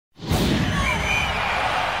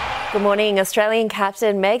Good morning. Australian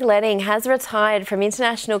captain Meg Lanning has retired from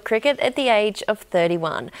international cricket at the age of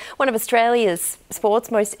 31. One of Australia's sport's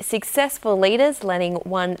most successful leaders, Lanning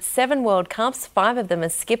won 7 World Cups, 5 of them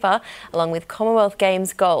as skipper, along with Commonwealth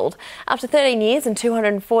Games gold. After 13 years and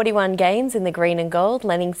 241 games in the green and gold,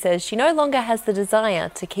 Lanning says she no longer has the desire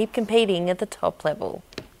to keep competing at the top level.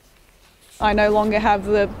 I no longer have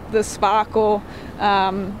the spark or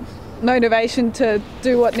motivation to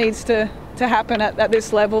do what needs to happen at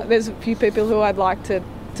this level. There's a few people who I'd like to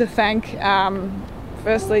thank.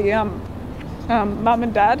 Firstly, Mum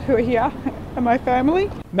and Dad, who are here, and my family.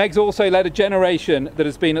 Meg's also led a generation that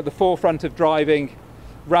has been at the forefront of driving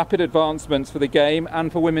rapid advancements for the game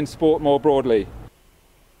and for women's sport more broadly.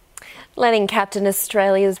 Lanning captained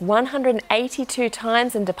Australia's 182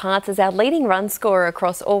 times and departs as our leading run scorer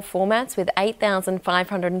across all formats with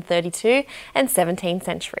 8,532 and 17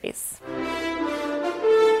 centuries.